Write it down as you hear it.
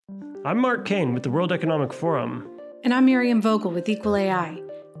I'm Mark Kane with the World Economic Forum. And I'm Miriam Vogel with Equal AI.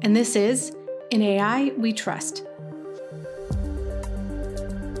 And this is In AI We Trust.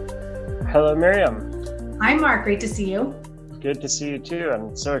 Hello, Miriam. Hi, Mark. Great to see you. Good to see you too.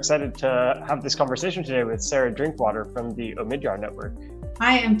 I'm so excited to have this conversation today with Sarah Drinkwater from the Omidyar Network.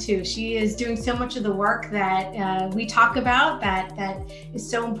 I am too. She is doing so much of the work that we talk about that is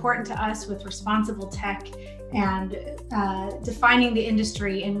so important to us with responsible tech and defining the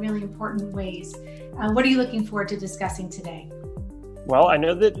industry in really important ways. What are you looking forward to discussing today? Well, I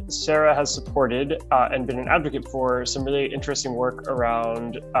know that Sarah has supported and been an advocate for some really interesting work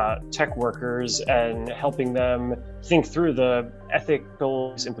around tech workers and helping them think through the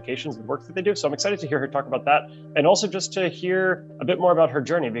ethical implications of the work that they do. So I'm excited to hear her talk about that, and also just to hear a bit more about her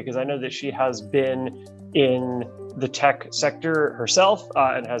journey, because I know that she has been in the tech sector herself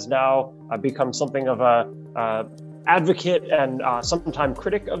and has now become something of a advocate and sometime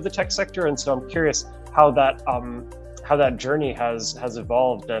critic of the tech sector. And so I'm curious how that journey has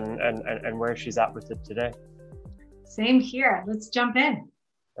evolved and where she's at with it today. Same here. Let's jump in.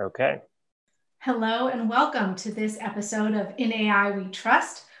 Okay. Hello and welcome to this episode of In AI We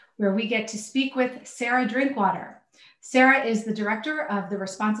Trust, where we get to speak with Sarah Drinkwater. Sarah is the director of the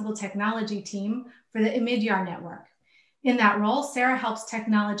Responsible Technology team for the Omidyar Network. In that role, Sarah helps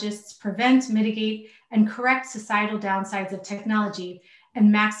technologists prevent, mitigate, and correct societal downsides of technology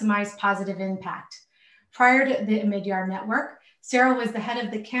and maximize positive impact. Prior to the Omidyar Network, Sarah was the head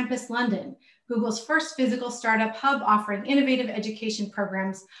of the Campus London, Google's first physical startup hub offering innovative education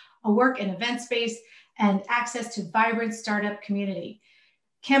programs, a work and event space, and access to vibrant startup community.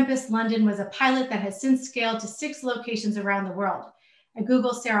 Campus London was a pilot that has since scaled to 6 locations around the world. At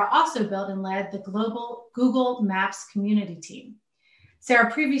Google, Sarah also built and led the global Google Maps community team. Sarah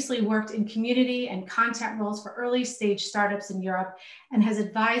previously worked in community and content roles for early stage startups in Europe and has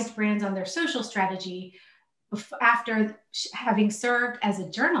advised brands on their social strategy after having served as a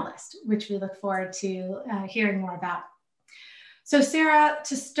journalist, which we look forward to hearing more about. So Sarah,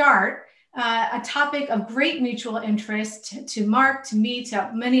 to start, a topic of great mutual interest to Mark, to me,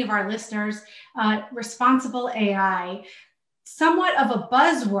 to many of our listeners, responsible AI. Somewhat of a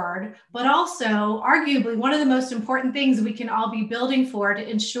buzzword, but also arguably one of the most important things we can all be building for to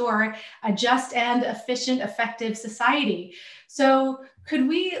ensure a just and efficient, effective society. So could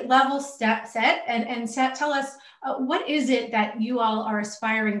we level set and tell us what is it that you all are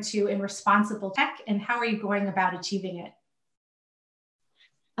aspiring to in responsible tech, and how are you going about achieving it?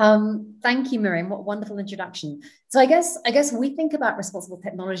 Thank you, Miriam. What a wonderful introduction. So I guess we think about responsible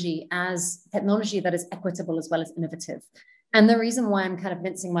technology as technology that is equitable as well as innovative. And the reason why I'm kind of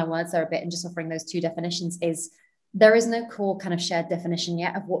mincing my words there a bit and just offering those 2 definitions is there is no core kind of shared definition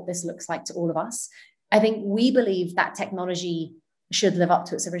yet of what this looks like to all of us. I think we believe that technology should live up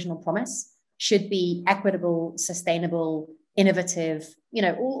to its original promise, should be equitable, sustainable, innovative,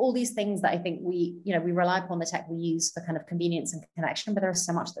 all these things that I think we rely upon the tech we use for kind of convenience and connection, but there is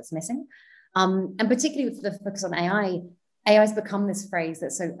so much that's missing. And particularly with the focus on AI has become this phrase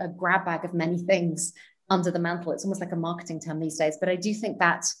that's a grab bag of many things under the mantle. It's almost like a marketing term these days. But I do think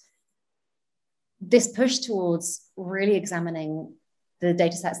that this push towards really examining the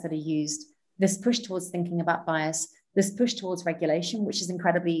data sets that are used, this push towards thinking about bias, this push towards regulation, which is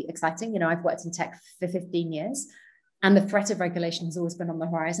incredibly exciting. I've worked in tech for 15 years, and the threat of regulation has always been on the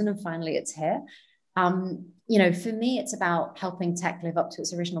horizon, and finally it's here. For me, it's about helping tech live up to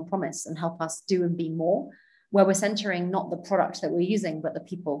its original promise and help us do and be more, where we're centering not the product that we're using, but the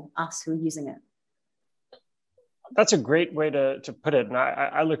people, us who are using it. That's a great way to put it. And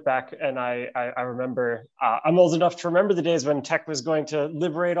I look back and I remember, I'm old enough to remember the days when tech was going to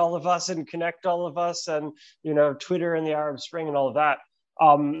liberate all of us and connect all of us, and, Twitter and the Arab Spring and all of that.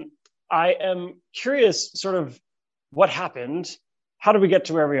 I am curious sort of what happened, how did we get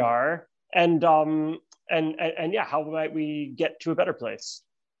to where we are? And yeah, how might we get to a better place?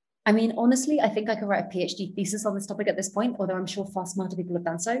 I mean, honestly, I think I could write a PhD thesis on this topic at this point, although I'm sure far smarter people have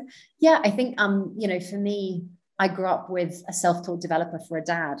done so. Yeah, I think, for me, I grew up with a self-taught developer for a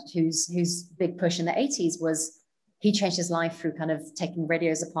dad whose big push in the 80s was he changed his life through kind of taking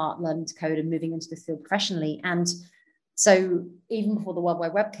radios apart, learning to code and moving into the field professionally. And so even before the World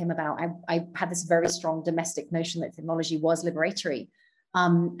Wide Web came about, I had this very strong domestic notion that technology was liberatory.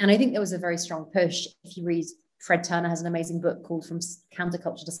 And I think there was a very strong push. If you read, Fred Turner has an amazing book called From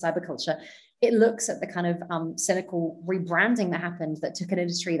Counterculture to Cyberculture. It looks at the kind of cynical rebranding that happened that took an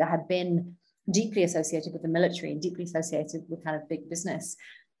industry that had been deeply associated with the military and deeply associated with kind of big business,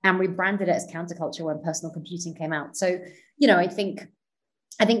 and rebranded it as counterculture when personal computing came out. So, I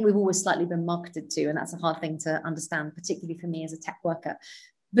think we've always slightly been marketed to, and that's a hard thing to understand, particularly for me as a tech worker.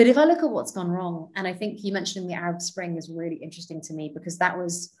 But if I look at what's gone wrong, and I think you mentioning the Arab Spring is really interesting to me, because that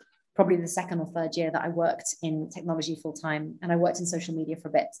was probably the second or third year that I worked in technology full time, and I worked in social media for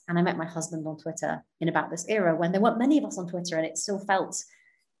a bit. And I met my husband on Twitter in about this era when there weren't many of us on Twitter, and it still felt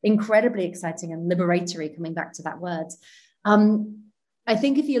incredibly exciting and liberatory, coming back to that word. I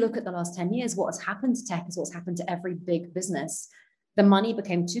think if you look at the last 10 years, what has happened to tech is what's happened to every big business. The money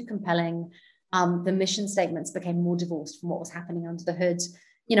became too compelling. The mission statements became more divorced from what was happening under the hood.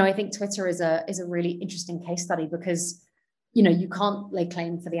 I think Twitter is a really interesting case study, because you can't lay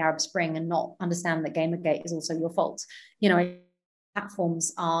claim for the Arab Spring and not understand that Gamergate is also your fault.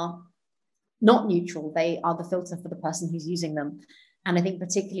 Platforms are not neutral. They are the filter for the person who's using them. And I think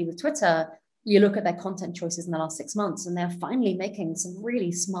particularly with Twitter, you look at their content choices in the last 6 months, and they're finally making some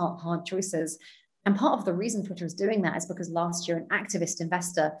really smart, hard choices. And part of the reason Twitter is doing that is because last year, an activist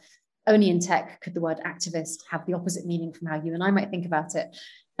investor, only in tech could the word activist have the opposite meaning from how you and I might think about it.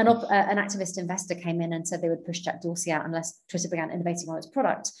 An activist investor came in and said they would push Jack Dorsey out unless Twitter began innovating on its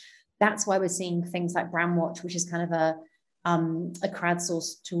product. That's why we're seeing things like Brandwatch, which is kind of a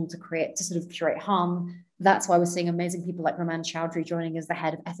crowdsourced tool to sort of curate harm. That's why we're seeing amazing people like Raman Chowdhury joining as the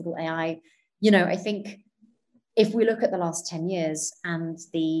head of ethical AI. I think if we look at the last 10 years and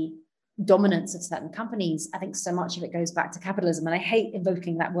the dominance of certain companies, I think so much of it goes back to capitalism. And I hate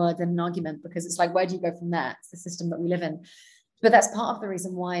invoking that word in an argument, because it's like, where do you go from there? It's the system that we live in. But that's part of the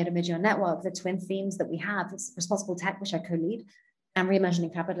reason why at Omidjo Network, the twin themes that we have is responsible tech, which I co-lead, and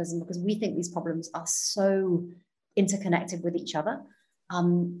reimagining capitalism, because we think these problems are so interconnected with each other.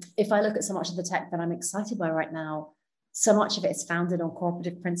 If I look at so much of the tech that I'm excited by right now, so much of it is founded on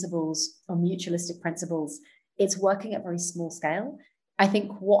cooperative principles, on mutualistic principles. It's working at very small scale. I think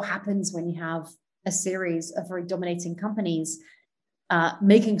what happens when you have a series of very dominating companies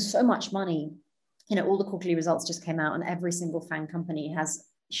making so much money, all the quarterly results just came out, and every single FAANG company has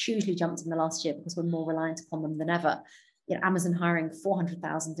hugely jumped in the last year because we're more reliant upon them than ever. Amazon hiring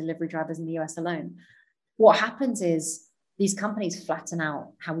 400,000 delivery drivers in the US alone. What happens is these companies flatten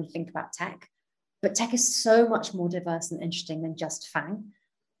out how we think about tech. But tech is so much more diverse and interesting than just FAANG.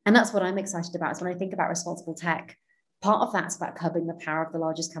 And that's what I'm excited about. Is when I think about responsible tech, part of that's about curbing the power of the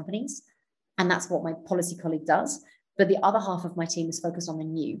largest companies. And that's what my policy colleague does. But the other half of my team is focused on the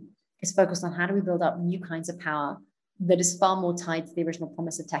new, is focused on how do we build up new kinds of power that is far more tied to the original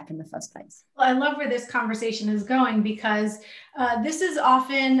promise of tech in the first place. Well, I love where this conversation is going, because this is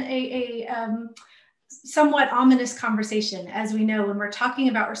often a somewhat ominous conversation. As we know, when we're talking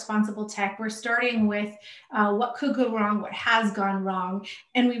about responsible tech, we're starting with what could go wrong, what has gone wrong,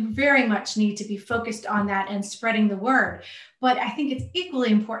 and we very much need to be focused on that and spreading the word. But I think it's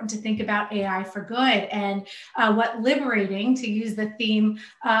equally important to think about AI for good, and what liberating, to use the theme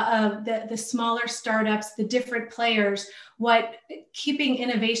of the smaller startups, the different players, what keeping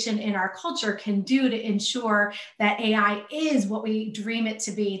innovation in our culture can do to ensure that AI is what we dream it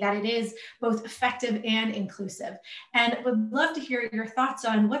to be, that it is both effective and inclusive. And would love to hear your thoughts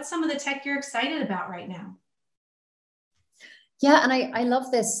on what's some of the tech you're excited about right now. Yeah, and I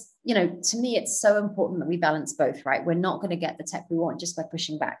love this. To me, it's so important that we balance both, right? We're not going to get the tech we want just by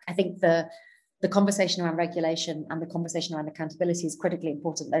pushing back. I think the conversation around regulation and the conversation around accountability is critically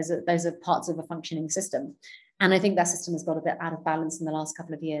important. Those are parts of a functioning system. And I think that system has got a bit out of balance in the last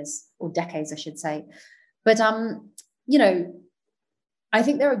couple of years, or decades, I should say. But, I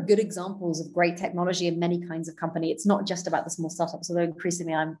think there are good examples of great technology in many kinds of company. It's not just about the small startups, although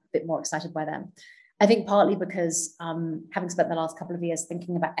increasingly I'm a bit more excited by them. I think partly because having spent the last couple of years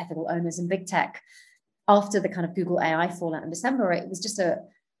thinking about ethical owners in big tech, after the kind of Google AI fallout in December,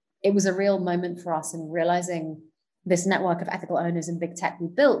 it was a real moment for us in realizing this network of ethical owners in big tech we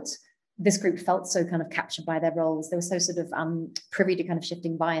built. This group felt so kind of captured by their roles. They were so sort of privy to kind of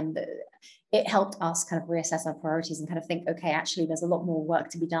shifting by, and it helped us kind of reassess our priorities and kind of think, okay, actually, there's a lot more work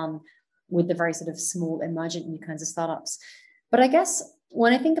to be done with the very sort of small, emergent new kinds of startups. But I guess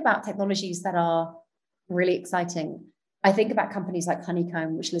when I think about technologies that are really exciting, I think about companies like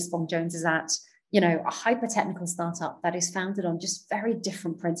Honeycomb, which Liz Fong-Jones is at, a hyper-technical startup that is founded on just very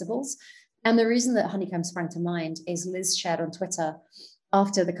different principles. And the reason that Honeycomb sprang to mind is Liz shared on Twitter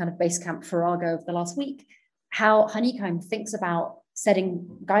after the kind of Basecamp farrago of the last week, how Honeycomb thinks about setting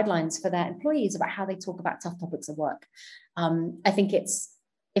guidelines for their employees about how they talk about tough topics of work. I think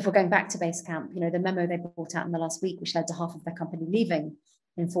if we're going back to Basecamp, the memo they brought out in the last week, which led to half of their company leaving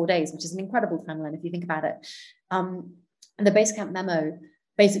in 4 days, which is an incredible timeline if you think about it. And the Basecamp memo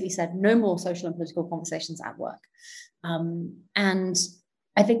basically said no more social and political conversations at work. And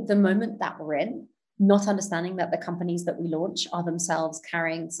I think the moment that we're in, not understanding that the companies that we launch are themselves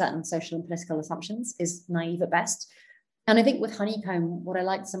carrying certain social and political assumptions is naive at best. And I think with Honeycomb, what I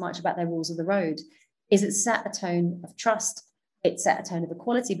liked so much about their rules of the road is it set a tone of trust, it set a tone of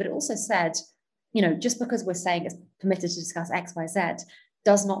equality, but it also said, just because we're saying it's permitted to discuss X, Y, Z,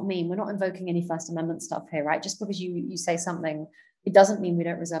 does not mean we're not invoking any First Amendment stuff here, right? Just because you say something, it doesn't mean we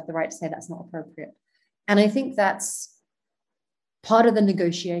don't reserve the right to say that's not appropriate. And I think that's part of the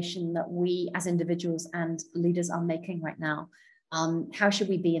negotiation that we as individuals and leaders are making right now. How should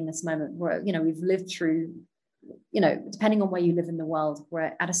we be in this moment where, we've lived through, depending on where you live in the world,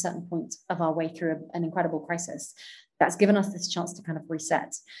 we're at a certain point of our way through an incredible crisis that's given us this chance to kind of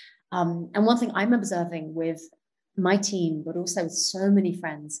reset. And one thing I'm observing with my team, but also with so many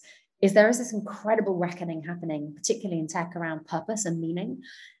friends, is there is this incredible reckoning happening, particularly in tech, around purpose and meaning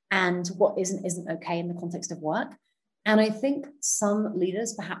and what isn't okay in the context of work. And I think some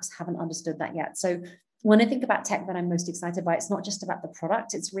leaders perhaps haven't understood that yet. So when I think about tech that I'm most excited by, it's not just about the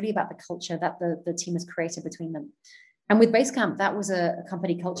product, it's really about the culture that the team has created between them. And with Basecamp, that was a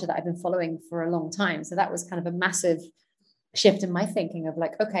company culture that I've been following for a long time. So that was kind of a massive shift in my thinking of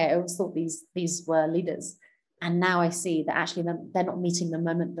like, okay, I always thought these were leaders. And now I see that actually they're not meeting the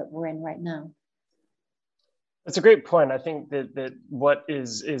moment that we're in right now. That's a great point. I think that what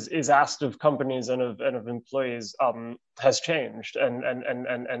is asked of companies and of employees has changed, and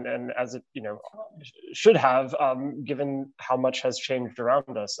as it should have, given how much has changed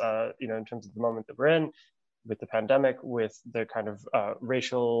around us, in terms of the moment that we're in, with the pandemic, with the kind of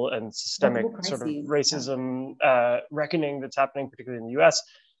racial and systemic sort of racism reckoning that's happening, particularly in the U.S.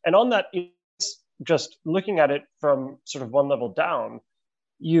 And on that, just looking at it from sort of one level down,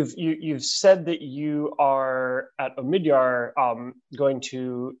 you've said that you are at Omidyar going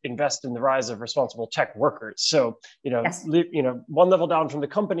to invest in the rise of responsible tech workers. So yes. One level down from the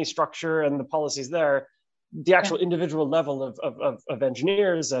company structure and the policies there, the actual individual level of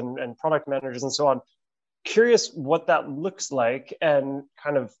engineers and product managers and so on. Curious what that looks like and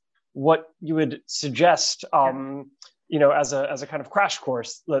kind of what you would suggest, as a kind of crash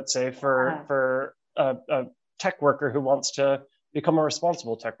course, let's say, for a tech worker who wants to become a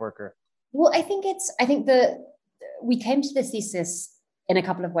responsible tech worker. Well, I think we came to this thesis in a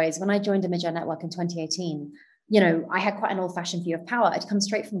couple of ways. When I joined Omidyar Network in 2018, I had quite an old-fashioned view of power. I'd come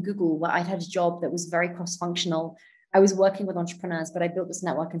straight from Google, where I'd had a job that was very cross-functional. I was working with entrepreneurs, but I built this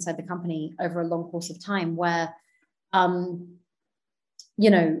network inside the company over a long course of time where,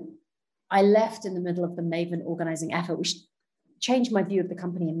 I left in the middle of the Maven organizing effort, which changed my view of the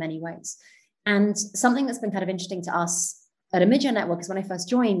company in many ways. And something that's been kind of interesting to us at Omidyar Network is when I first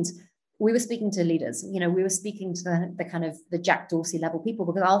joined, we were speaking to leaders. We were speaking to the kind of the Jack Dorsey level people,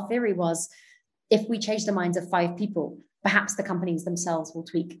 because our theory was if we change the minds of 5 people, perhaps the companies themselves will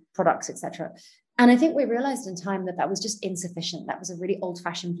tweak products, etc. And I think we realized in time that was just insufficient. That was a really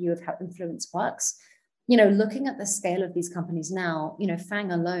old-fashioned view of how influence works. Looking at the scale of these companies now,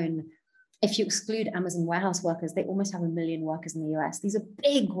 FAANG alone, if you exclude Amazon warehouse workers, they almost have 1 million workers in the US. These are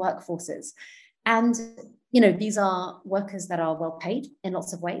big workforces. And, these are workers that are well paid in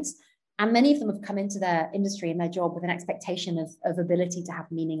lots of ways. And many of them have come into their industry and their job with an expectation of ability to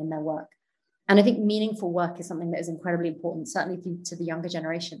have meaning in their work. And I think meaningful work is something that is incredibly important, certainly to the younger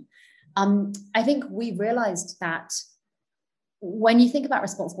generation. I think we realized that when you think about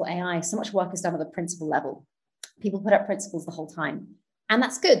responsible AI, so much work is done at the principle level. People put up principles the whole time. And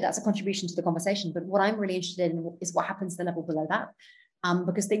that's good. That's a contribution to the conversation. But what I'm really interested in is what happens the level below that,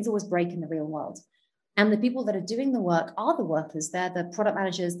 because things always break in the real world. And the people that are doing the work are the workers. They're the product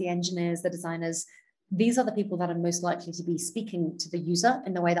managers, the engineers, the designers. These are the people that are most likely to be speaking to the user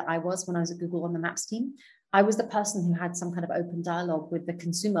in the way that I was when I was at Google on the Maps team. I was the person who had some kind of open dialogue with the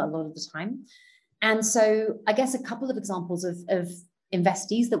consumer a lot of the time. And so I guess a couple of examples of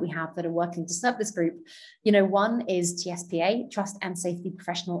investees that we have that are working to serve this group, one is TSPA, Trust and Safety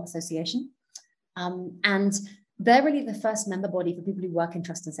Professional Association. And they're really the first member body for people who work in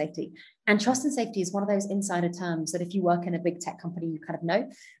trust and safety. And trust and safety is one of those insider terms that if you work in a big tech company, you kind of know.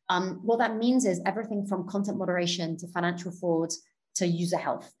 What that means is everything from content moderation to financial fraud to user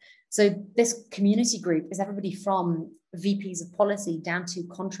health. So this community group is everybody from VPs of policy down to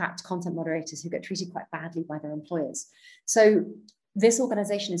contract content moderators who get treated quite badly by their employers. So this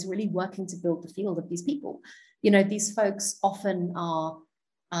organization is really working to build the field of these people. These folks often are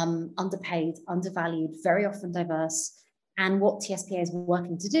underpaid, undervalued, very often diverse. And what TSPA is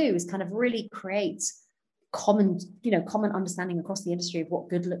working to do is kind of really create common understanding across the industry of what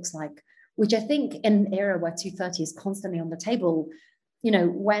good looks like, which I think in an era where 230 is constantly on the table,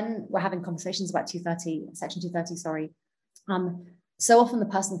 when we're having conversations about Section 230, so often the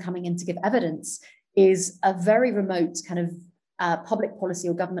person coming in to give evidence is a very remote kind of public policy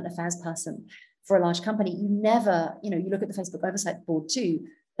or government affairs person. for a large company, you never, you look at the Facebook oversight board too,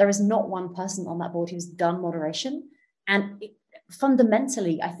 there is not one person on that board who's done moderation. And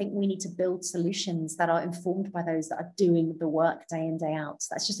fundamentally, I think we need to build solutions that are informed by those that are doing the work day in, day out. So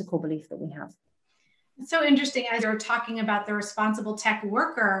that's just a core belief that we have. It's so interesting as you're talking about the responsible tech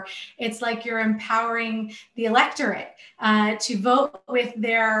worker. It's like you're empowering the electorate to vote with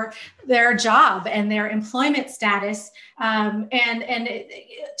their job and their employment status, and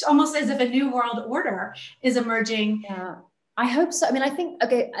it's almost as if a new world order is emerging. Yeah, I hope so. I mean, I think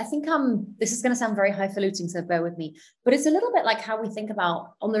this is going to sound very highfalutin, so bear with me, but it's a little bit like how we think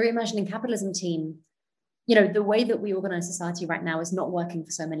about on the Reimagining Capitalism team. The way that we organize society right now is not working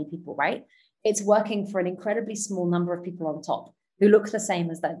for so many people, right? It's working for an incredibly small number of people on top who look the same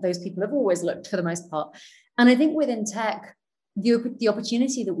as those people have always looked for the most part. And I think within tech, the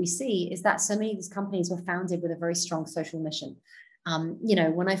opportunity that we see is that so many of these companies were founded with a very strong social mission.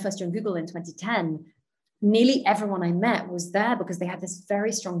 When I first joined Google in 2010, nearly everyone I met was there because they had this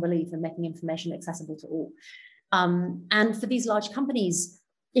very strong belief in making information accessible to all. And for these large companies,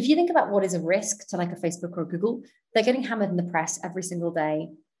 if you think about what is a risk to like a Facebook or a Google, they're getting hammered in the press every single day.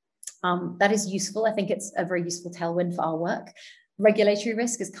 That is useful. I think it's a very useful tailwind for our work. Regulatory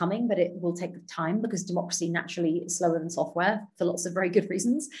risk is coming, but it will take time because democracy naturally is slower than software for lots of very good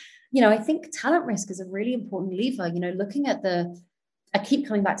reasons. I think talent risk is a really important lever. Looking at I keep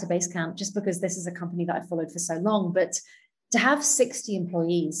coming back to Basecamp just because this is a company that I've followed for so long, but to have 60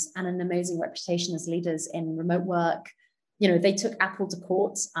 employees and an amazing reputation as leaders in remote work, they took Apple to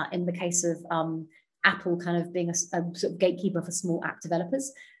court in the case of Apple kind of being a sort of gatekeeper for small app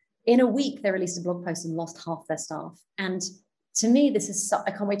developers. In a week, they released a blog post and lost half their staff. And to me, this is, I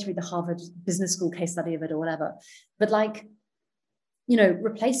can't wait to read the Harvard Business School case study of it or whatever. But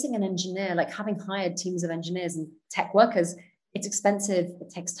replacing an engineer, like having hired teams of engineers and tech workers, it's expensive, it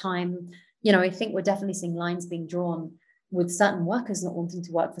takes time. I think we're definitely seeing lines being drawn with certain workers not wanting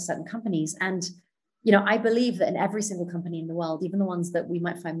to work for certain companies. And, I believe that in every single company in the world, even the ones that we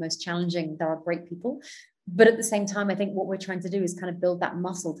might find most challenging, there are great people. But at the same time, I think what we're trying to do is kind of build that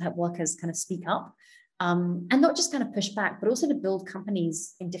muscle to help workers kind of speak up and not just kind of push back, but also to build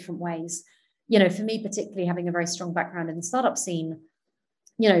companies in different ways. For me, particularly having a very strong background in the startup scene,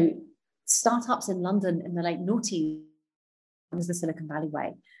 startups in London in the late noughties was the Silicon Valley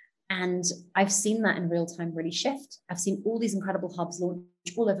way. And I've seen that in real time really shift. I've seen all these incredible hubs launch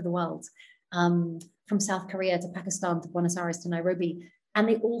all over the world, from South Korea to Pakistan to Buenos Aires to Nairobi. And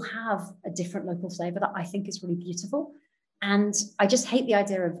they all have a different local flavor that I think is really beautiful. And I just hate the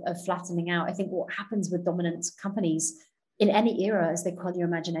idea of flattening out. I think what happens with dominant companies in any era is they quell your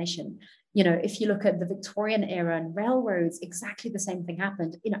imagination. If you look at the Victorian era and railroads, exactly the same thing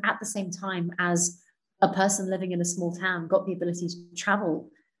happened, at the same time as a person living in a small town got the ability to travel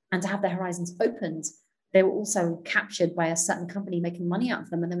and to have their horizons opened, they were also captured by a certain company making money out of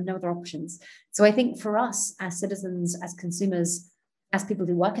them, and there were no other options. So I think for us as citizens, as consumers, as people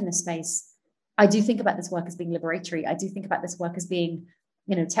who work in this space, I do think about this work as being liberatory. I do think about this work as being,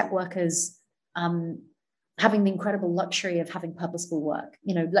 tech workers having the incredible luxury of having purposeful work.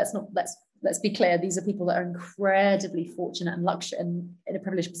 Let's be clear. These are people that are incredibly fortunate and luxury and in a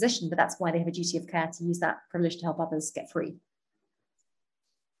privileged position, but that's why they have a duty of care to use that privilege to help others get free.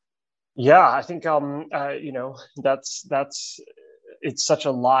 Yeah, I think that's it's such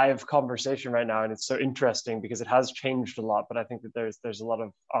a live conversation right now, and it's so interesting because it has changed a lot. But I think that there's a lot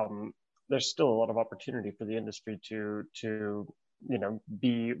of there's still a lot of opportunity for the industry to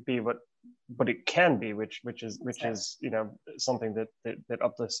be what it can be, which is something that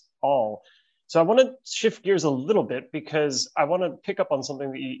uplifts all. So I want to shift gears a little bit because I want to pick up on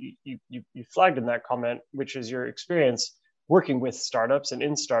something that you flagged in that comment, which is your experience working with startups and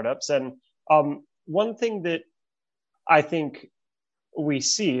in startups. And one thing that I think we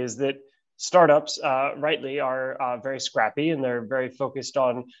see is that startups rightly are very scrappy, and they're very focused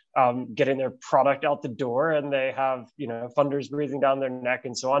on getting their product out the door, and they have funders breathing down their neck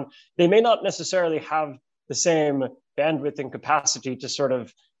and so on. They may not necessarily have the same bandwidth and capacity to sort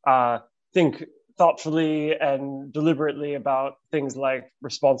of think thoughtfully and deliberately about things like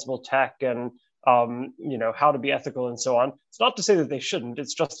responsible tech and how to be ethical and so on. It's not to say that they shouldn't.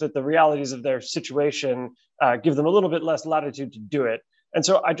 It's just that the realities of their situation give them a little bit less latitude to do it. And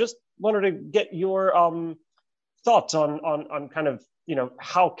so I just wanted to get your thoughts on kind of,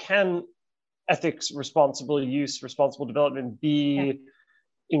 how can ethics, responsible use, responsible development be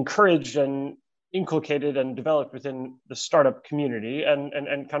encouraged and inculcated and developed within the startup community,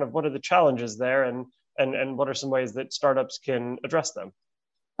 and kind of what are the challenges there, and what are some ways that startups can address them?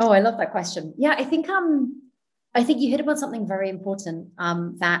 Oh, I love that question. Yeah, I think you hit upon something very important,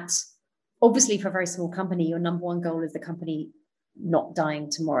 that obviously for a very small company, your number one goal is the company not dying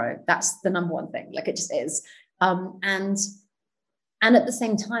tomorrow. That's the number one thing. Like, it just is. And at the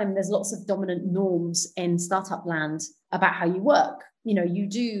same time, there's lots of dominant norms in startup land about how you work. You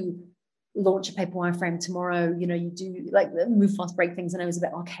do launch a paper wireframe tomorrow. You do like move fast, break things. I know it's a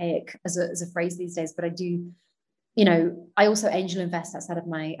bit archaic as a phrase these days, but I do. I also angel invest outside of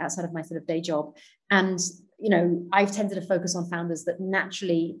my sort of day job, and I've tended to focus on founders that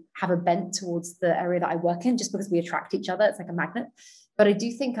naturally have a bent towards the area that I work in, just because we attract each other. It's like a magnet. But I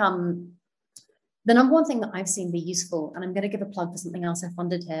do think the number one thing that I've seen be useful, and I'm going to give a plug for something else I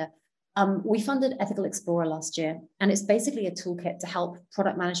funded here. We funded Ethical Explorer last year, and it's basically a toolkit to help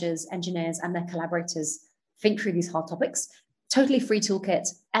product managers, engineers, and their collaborators think through these hard topics. Totally free toolkit,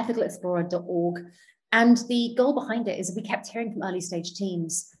 ethicalexplorer.org. And the goal behind it is we kept hearing from early stage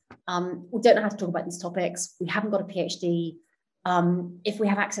teams, we don't know how to talk about these topics. We haven't got a PhD. If we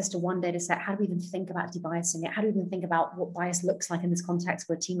have access to one data set, how do we even think about debiasing it? How do we even think about what bias looks like in this context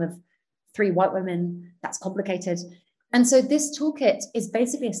for a team of 3 white women? That's complicated. And so this toolkit is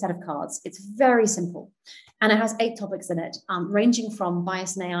basically a set of cards. It's very simple. And it has 8 topics in it, ranging from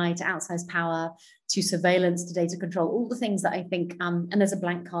bias in AI to outsized power, to surveillance, to data control, all the things that I think, and there's a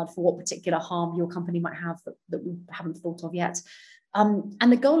blank card for what particular harm your company might have that we haven't thought of yet. And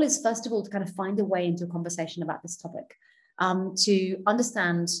the goal is, first of all, to kind of find a way into a conversation about this topic, to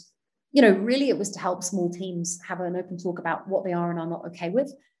understand, really it was to help small teams have an open talk about what they are and are not okay with.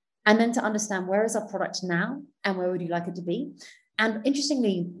 And then to understand, where is our product now and where would you like it to be? And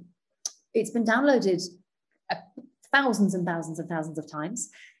interestingly, it's been downloaded thousands and thousands and thousands of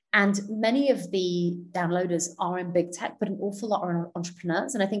times. And many of the downloaders are in big tech, but an awful lot are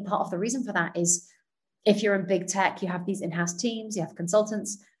entrepreneurs. And I think part of the reason for that is, if you're in big tech, you have these in-house teams, you have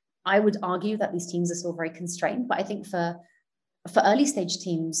consultants. I would argue that these teams are still very constrained. But I think for early stage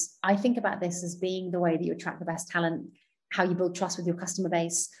teams, I think about this as being the way that you attract the best talent, how you build trust with your customer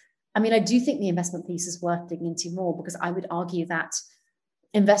base. I mean, I do think the investment piece is worth digging into more, because I would argue that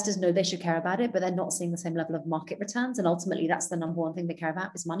investors know they should care about it, but they're not seeing the same level of market returns. And ultimately, that's the number one thing they care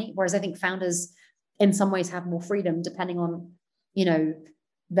about, is money. Whereas I think founders in some ways have more freedom depending on,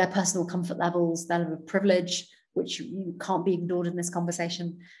 their personal comfort levels, their level of privilege, which you can't be ignored in this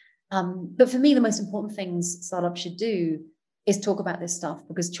conversation. But for me, the most important things startups should do is talk about this stuff,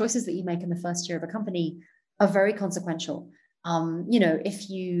 because choices that you make in the first year of a company are very consequential. If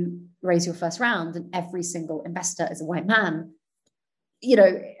you raise your first round and every single investor is a white man,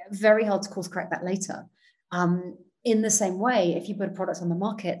 very hard to course correct that later. In the same way, if you put a product on the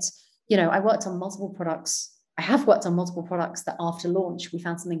market, I have worked on multiple products that after launch, we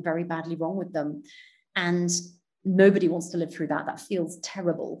found something very badly wrong with them. And nobody wants to live through that. That feels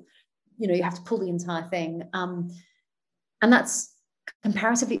terrible. You have to pull the entire thing. And that's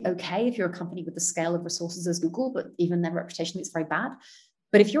comparatively okay if you're a company with the scale of resources as Google, but even their reputation is very bad.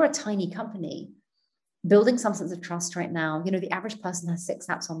 But if you're a tiny company, building some sense of trust right now, the average person has 6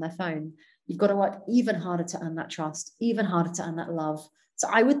 apps on their phone. You've got to work even harder to earn that trust, even harder to earn that love. So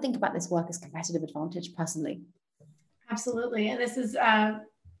I would think about this work as competitive advantage personally. Absolutely. And this is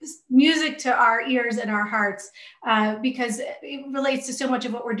music to our ears and our hearts, because it relates to so much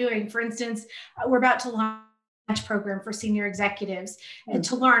of what we're doing. For instance, we're about to launch program for senior executives and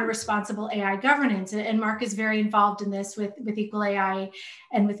to learn responsible AI governance. And Mark is very involved in this with Equal AI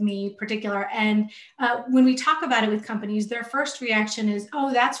and with me in particular. And when we talk about it with companies, their first reaction is,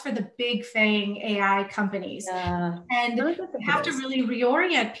 oh, that's for the big FANG AI companies. And we have to really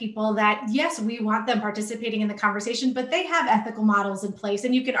reorient people that, yes, we want them participating in the conversation, but they have ethical models in place.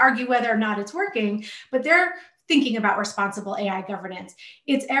 And you can argue whether or not it's working, but they're thinking about responsible AI governance.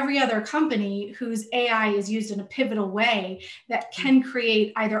 It's every other company whose AI is used in a pivotal way that can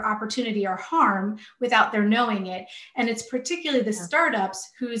create either opportunity or harm without their knowing it. And it's particularly the startups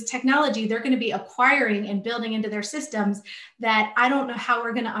whose technology they're going to be acquiring and building into their systems that I don't know how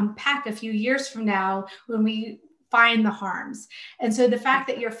we're going to unpack a few years from now when we find the harms. And so the fact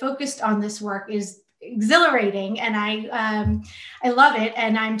that you're focused on this work is exhilarating, and I love it.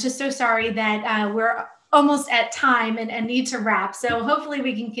 And I'm just so sorry that we're almost at time and need to wrap. So hopefully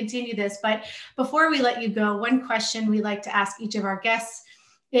we can continue this. But before we let you go, one question we like to ask each of our guests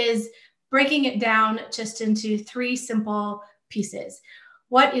is breaking it down just into 3 simple pieces.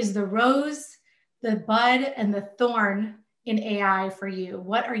 What is the rose, the bud, and the thorn in AI for you?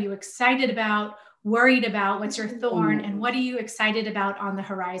 What are you excited about, worried about? What's your thorn? And what are you excited about on the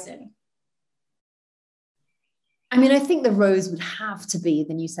horizon? I mean, I think the rose would have to be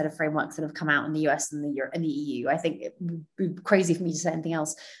the new set of frameworks that have come out in the US and the EU. I think it would be crazy for me to say anything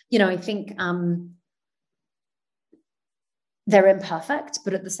else. I think the they're imperfect,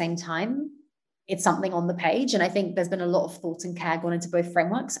 but at the same time, it's something on the page. And I think there's been a lot of thought and care gone into both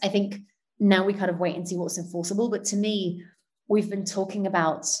frameworks. I think now we kind of wait and see what's enforceable. But to me, we've been talking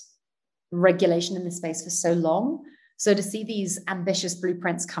about regulation in this space for so long. So to see these ambitious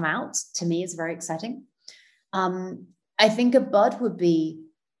blueprints come out, to me, is very exciting. I think a bud would be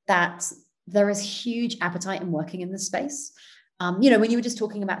that there is huge appetite in working in this space. When you were just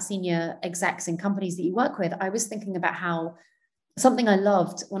talking about senior execs in companies that you work with, I was thinking about how something I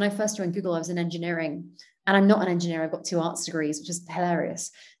loved when I first joined Google, I was in engineering, and I'm not an engineer. I've got 2 arts degrees, which is hilarious.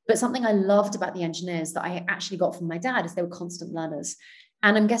 But something I loved about the engineers that I actually got from my dad is they were constant learners.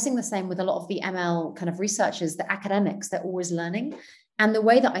 And I'm guessing the same with a lot of the ML kind of researchers, the academics, they're always learning. And the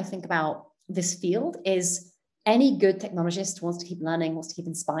way that I think about this field is any good technologist wants to keep learning, wants to keep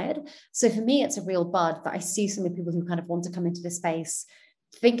inspired. So for me, it's a real bud that I see so many people who kind of want to come into this space,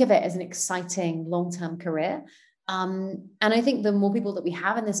 think of it as an exciting long-term career. And I think the more people that we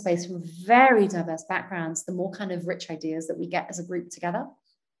have in this space from very diverse backgrounds, the more kind of rich ideas that we get as a group together.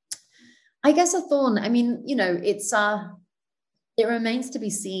 I guess a thorn, it remains to be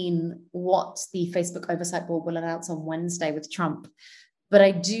seen what the Facebook Oversight Board will announce on Wednesday with Trump. But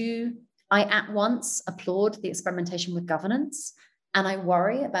I at once applaud the experimentation with governance. And I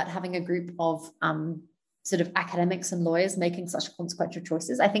worry about having a group of sort of academics and lawyers making such consequential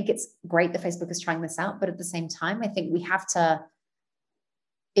choices. I think it's great that Facebook is trying this out, but at the same time, I think we have to,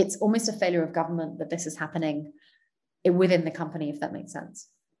 it's almost a failure of government that this is happening within the company, if that makes sense.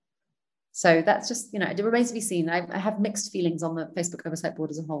 So that's just, it remains to be seen. I have mixed feelings on the Facebook Oversight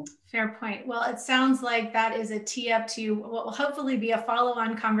Board as a whole. Fair point. Well, it sounds like that is a tee up to what will hopefully be a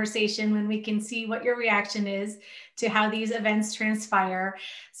follow-on conversation when we can see what your reaction is to how these events transpire.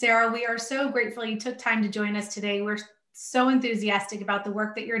 Sarah, we are so grateful you took time to join us today. We're so enthusiastic about the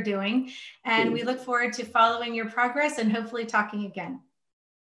work that you're doing, and we look forward to following your progress and hopefully talking again.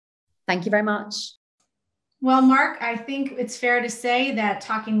 Thank you very much. Well, Mark, I think it's fair to say that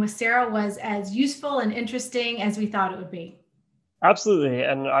talking with Sarah was as useful and interesting as we thought it would be. Absolutely.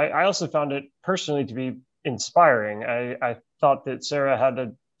 And I also found it personally to be inspiring. I thought that Sarah had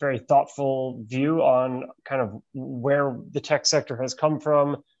a very thoughtful view on kind of where the tech sector has come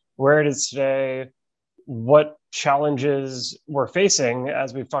from, where it is today, what challenges we're facing,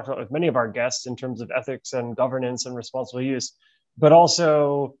 as we've talked about with many of our guests in terms of ethics and governance and responsible use, but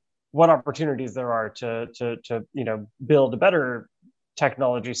also what opportunities there are to build a better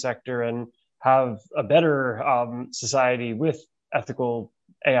technology sector and have a better society with ethical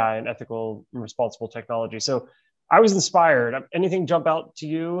AI and ethical and responsible technology. So I was inspired. Anything jump out to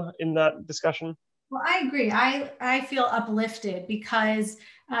you in that discussion? Well, I agree. I feel uplifted because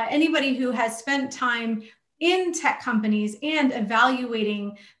anybody who has spent time in tech companies and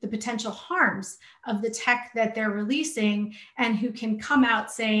evaluating the potential harms of the tech that they're releasing, and who can come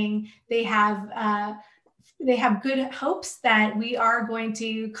out saying they have good hopes that we are going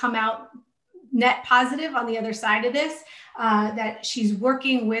to come out net positive on the other side of this, that she's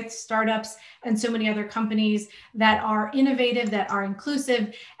working with startups and so many other companies that are innovative, that are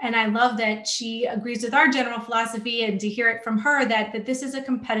inclusive. And I love that she agrees with our general philosophy, and to hear it from her that this is a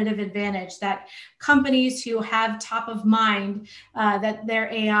competitive advantage, that companies who have top of mind that their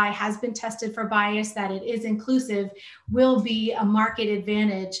AI has been tested for bias, that it is inclusive, will be a market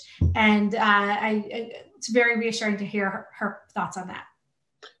advantage. And it's very reassuring to hear her thoughts on that.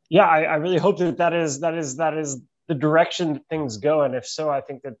 Yeah, I really hope that is the direction that things go. And if so, I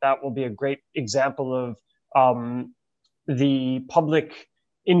think that will be a great example of the public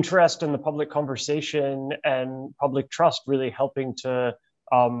interest and the public conversation and public trust really helping to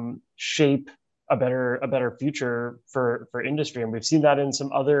shape a better future for industry. And we've seen that in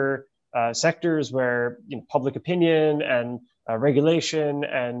some other sectors where public opinion and regulation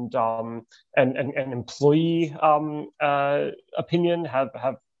and employee opinion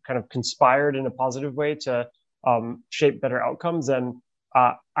have kind of conspired in a positive way to shape better outcomes. And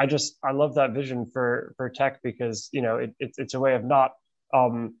I love that vision for tech, because it's a way of not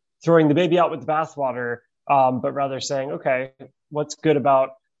throwing the baby out with the bathwater, but rather saying, okay, what's good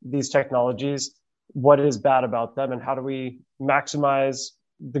about these technologies? What is bad about them? And how do we maximize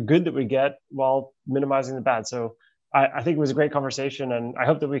the good that we get while minimizing the bad? So I think it was a great conversation, and I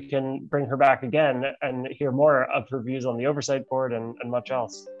hope that we can bring her back again and hear more of her views on the Oversight Board and much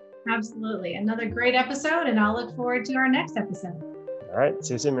else. Absolutely. Another great episode, and I'll look forward to our next episode. All right.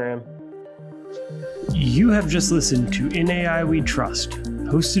 See you soon, Miriam. You have just listened to In AI We Trust,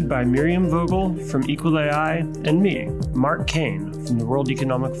 hosted by Miriam Vogel from Equal AI and me, Mark Kane from the World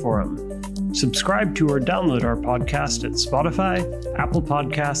Economic Forum. Subscribe to or download our podcast at Spotify, Apple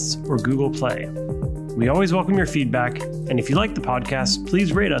Podcasts, or Google Play. We always welcome your feedback, and if you like the podcast,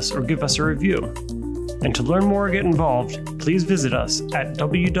 please rate us or give us a review. And to learn more or get involved, please visit us at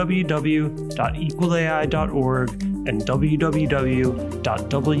www.equalai.org and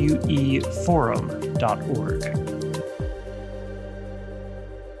www.weforum.org.